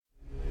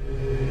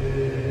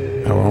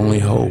Our only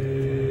hope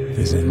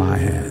is in my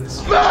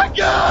hands.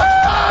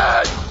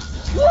 Maggot!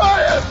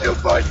 Why have you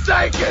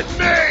forsaken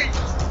me?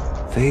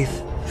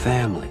 Faith,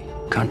 family,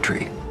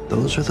 country,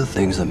 those are the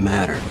things that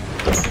matter.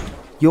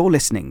 You're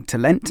listening to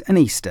Lent and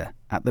Easter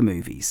at the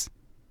movies.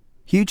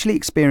 Hugely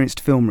experienced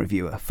film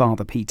reviewer Fr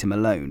Peter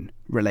Malone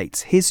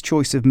relates his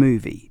choice of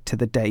movie to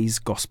the day's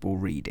gospel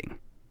reading.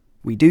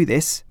 We do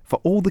this for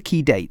all the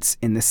key dates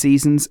in the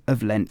seasons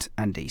of Lent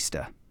and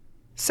Easter.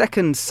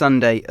 Second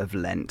Sunday of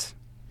Lent.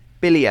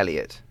 Billy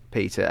Elliot,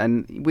 Peter,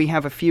 and we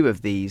have a few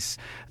of these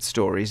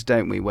stories,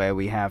 don't we, where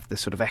we have the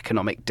sort of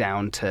economic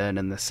downturn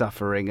and the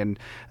suffering and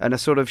a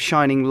sort of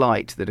shining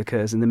light that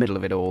occurs in the middle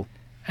of it all.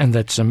 And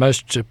that's a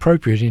most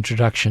appropriate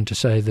introduction to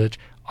say that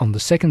on the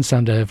second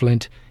Sunday of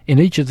Lent, in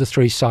each of the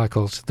three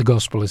cycles, the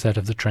gospel is that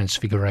of the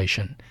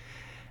Transfiguration.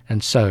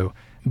 And so,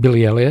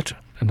 Billy Elliot,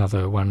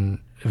 another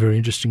one, a very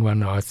interesting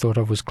one I thought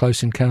of, was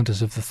Close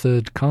Encounters of the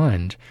Third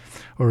Kind,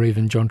 or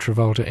even John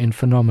Travolta in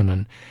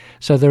Phenomenon.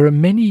 So there are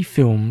many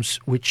films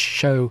which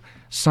show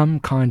some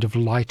kind of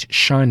light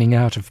shining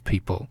out of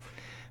people.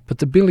 But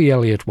the Billy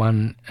Elliot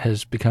one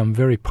has become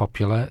very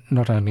popular,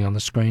 not only on the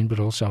screen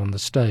but also on the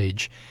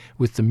stage,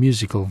 with the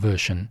musical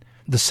version.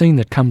 The scene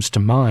that comes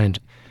to mind,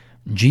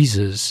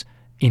 Jesus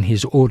in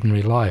his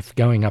ordinary life,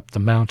 going up the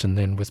mountain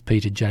then with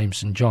Peter,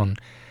 James and John,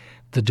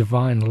 the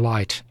divine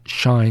light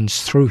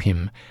shines through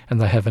him and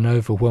they have an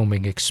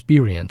overwhelming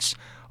experience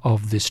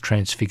of this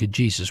transfigured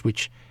Jesus,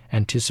 which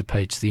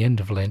anticipates the end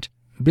of Lent.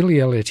 Billy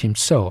Elliot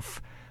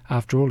himself,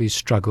 after all his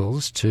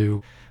struggles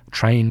to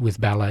train with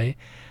ballet,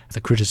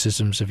 the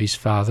criticisms of his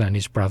father and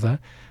his brother,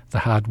 the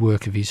hard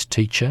work of his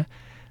teacher,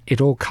 it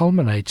all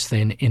culminates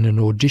then in an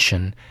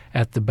audition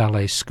at the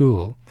ballet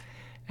school.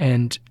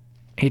 And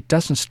it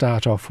doesn't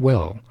start off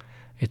well.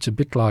 It's a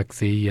bit like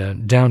the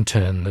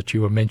downturn that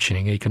you were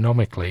mentioning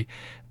economically,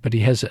 but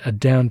he has a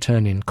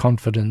downturn in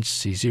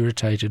confidence. He's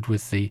irritated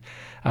with the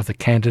other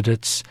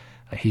candidates.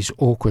 He's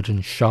awkward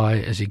and shy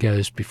as he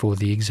goes before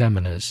the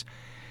examiners.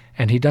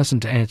 And he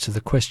doesn't answer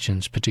the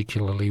questions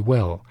particularly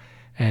well,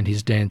 and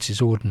his dance is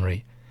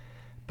ordinary.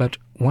 But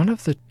one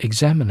of the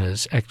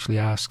examiners actually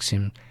asks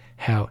him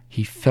how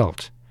he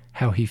felt,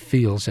 how he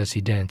feels as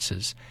he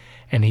dances,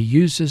 and he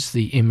uses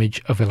the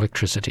image of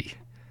electricity,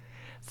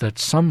 that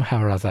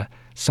somehow or other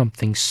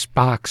something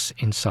sparks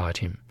inside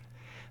him,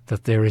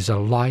 that there is a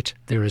light,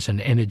 there is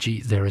an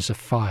energy, there is a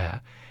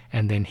fire,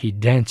 and then he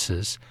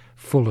dances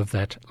full of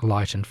that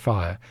light and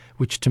fire,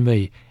 which to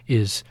me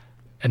is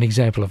an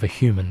example of a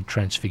human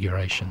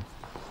transfiguration.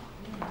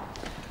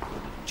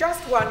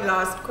 Just one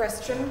last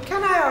question.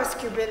 Can I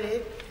ask you,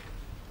 Billy,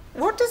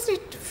 what does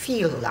it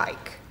feel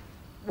like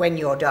when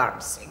you're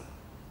dancing?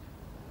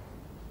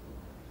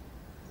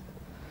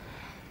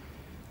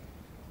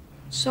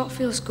 Sort of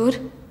feels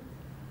good.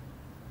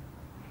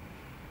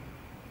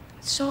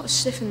 It's sort of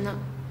stiff and that.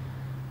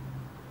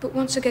 But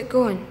once I get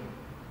going,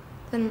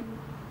 then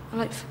I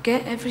like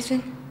forget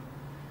everything.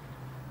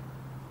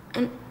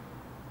 And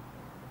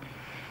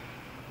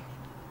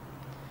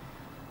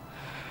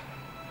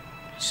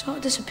sort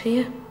of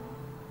disappear.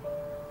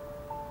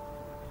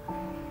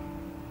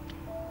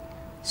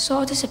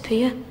 Sort of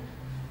disappear.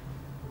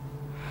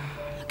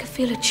 Like I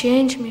feel a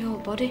change in my whole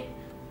body.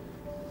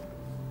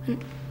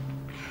 And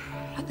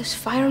like there's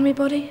fire in my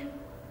body.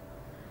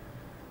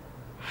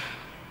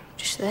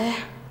 Just there.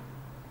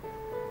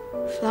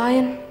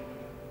 Flying.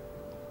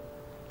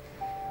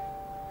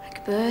 Like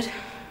a bird.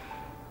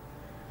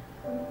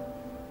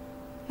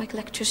 Like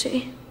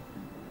electricity.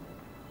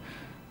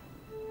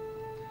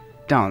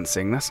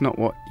 Dancing, that's not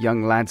what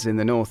young lads in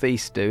the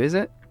northeast do, is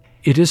it?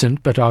 It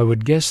isn't, but I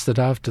would guess that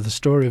after the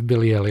story of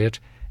Billy Elliot,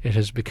 it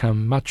has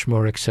become much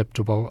more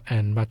acceptable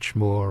and much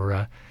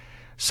more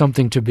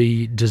something to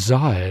be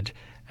desired,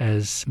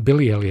 as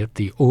Billy Elliot,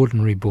 the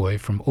ordinary boy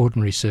from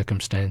ordinary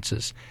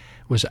circumstances,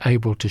 was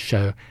able to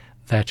show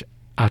that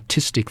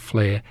artistic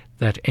flair,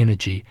 that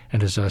energy,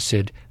 and as I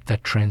said,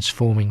 that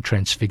transforming,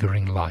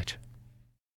 transfiguring light.